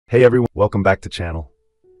Hey everyone, welcome back to channel.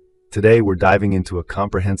 Today we're diving into a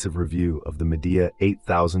comprehensive review of the Midea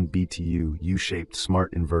 8000 BTU U-shaped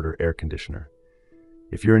smart inverter air conditioner.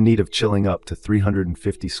 If you're in need of chilling up to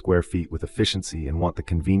 350 square feet with efficiency and want the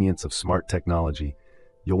convenience of smart technology,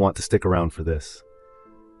 you'll want to stick around for this.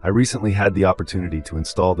 I recently had the opportunity to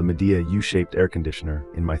install the Midea U-shaped air conditioner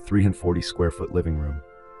in my 340 square foot living room.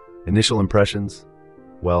 Initial impressions?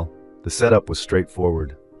 Well, the setup was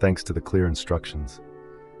straightforward, thanks to the clear instructions.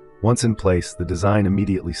 Once in place, the design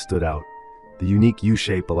immediately stood out. The unique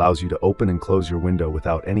U-shape allows you to open and close your window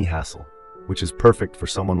without any hassle, which is perfect for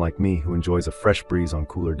someone like me who enjoys a fresh breeze on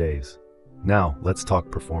cooler days. Now, let's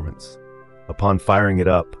talk performance. Upon firing it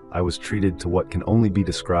up, I was treated to what can only be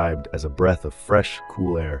described as a breath of fresh,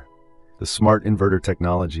 cool air. The smart inverter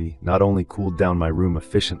technology not only cooled down my room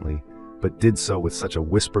efficiently, but did so with such a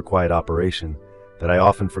whisper-quiet operation that I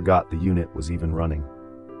often forgot the unit was even running.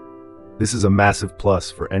 This is a massive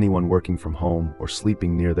plus for anyone working from home or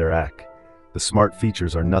sleeping near their AHAM. The smart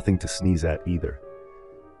features are nothing to sneeze at either.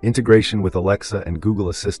 Integration with Alexa and Google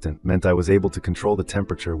Assistant meant I was able to control the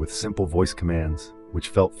temperature with simple voice commands, which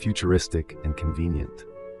felt futuristic and convenient.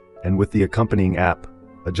 And with the accompanying app,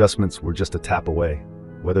 adjustments were just a tap away,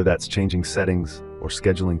 whether that's changing settings or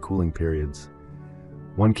scheduling cooling periods.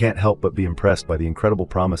 One can't help but be impressed by the incredible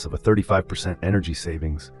promise of a 35% energy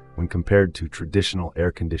savings when compared to traditional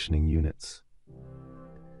air conditioning units.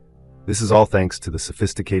 This is all thanks to the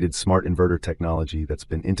sophisticated smart inverter technology that's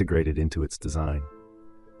been integrated into its design.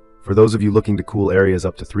 For those of you looking to cool areas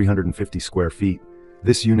up to 350 square feet,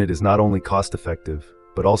 this unit is not only cost-effective,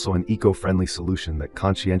 but also an eco-friendly solution that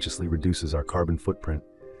conscientiously reduces our carbon footprint.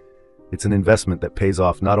 It's an investment that pays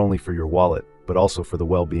off not only for your wallet, but also for the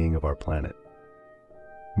well-being of our planet.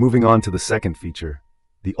 Moving on to the second feature,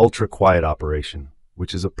 the ultra-quiet operation,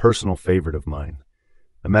 which is a personal favorite of mine.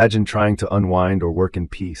 Imagine trying to unwind or work in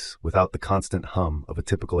peace without the constant hum of a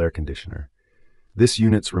typical air conditioner. This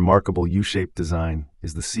unit's remarkable U-shaped design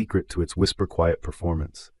is the secret to its whisper-quiet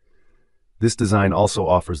performance. This design also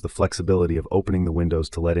offers the flexibility of opening the windows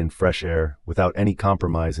to let in fresh air without any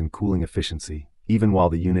compromise in cooling efficiency, even while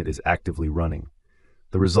the unit is actively running.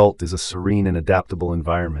 The result is a serene and adaptable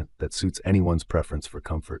environment that suits anyone's preference for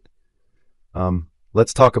comfort.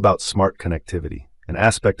 Let's talk about smart connectivity, an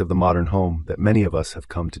aspect of the modern home that many of us have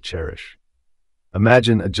come to cherish.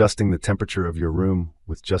 Imagine adjusting the temperature of your room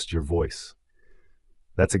with just your voice.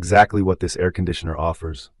 That's exactly what this air conditioner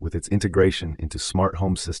offers with its integration into smart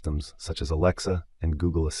home systems such as Alexa and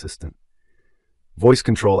Google Assistant. Voice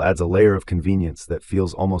control adds a layer of convenience that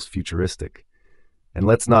feels almost futuristic. And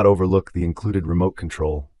let's not overlook the included remote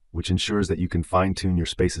control, which ensures that you can fine-tune your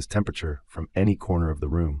space's temperature from any corner of the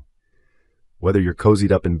room. Whether you're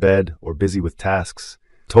cozied up in bed or busy with tasks,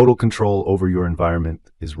 total control over your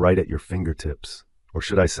environment is right at your fingertips, or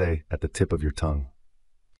should I say, at the tip of your tongue.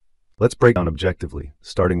 Let's break down objectively,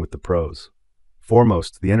 starting with the pros.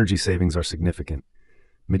 Foremost, the energy savings are significant.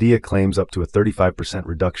 Midea claims up to a 35%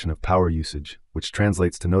 reduction of power usage, which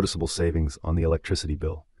translates to noticeable savings on the electricity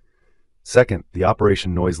bill. Second, the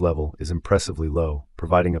operation noise level is impressively low,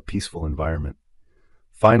 providing a peaceful environment.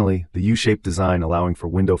 Finally, the U-shaped design allowing for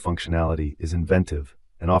window functionality is inventive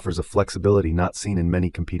and offers a flexibility not seen in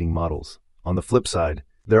many competing models. On the flip side,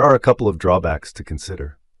 there are a couple of drawbacks to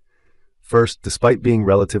consider. First, despite being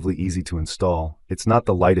relatively easy to install, it's not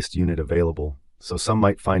the lightest unit available, so some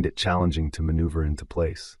might find it challenging to maneuver into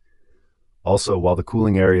place. Also, while the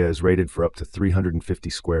cooling area is rated for up to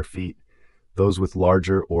 350 square feet, those with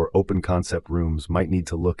larger or open-concept rooms might need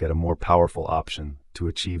to look at a more powerful option to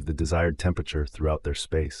achieve the desired temperature throughout their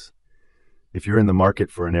space. If you're in the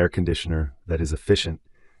market for an air conditioner that is efficient,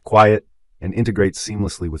 quiet, and integrates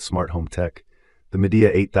seamlessly with smart home tech, the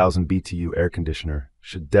Midea 8000 BTU air conditioner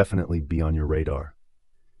should definitely be on your radar.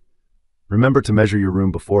 Remember to measure your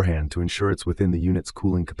room beforehand to ensure it's within the unit's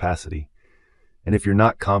cooling capacity. And if you're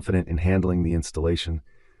not confident in handling the installation,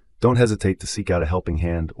 don't hesitate to seek out a helping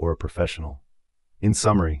hand or a professional. In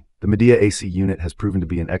summary, the Midea AC unit has proven to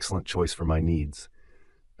be an excellent choice for my needs,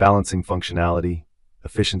 balancing functionality,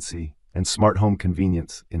 efficiency, and smart home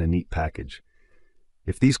convenience in a neat package.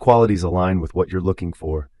 If these qualities align with what you're looking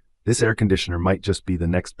for, this air conditioner might just be the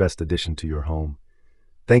next best addition to your home.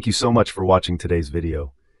 Thank you so much for watching today's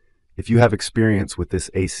video. If you have experience with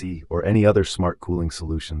this AC or any other smart cooling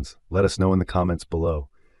solutions, let us know in the comments below.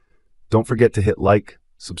 Don't forget to hit like,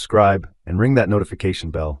 subscribe, and ring that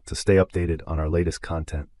notification bell to stay updated on our latest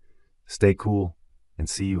content. Stay cool, and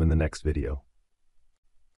see you in the next video.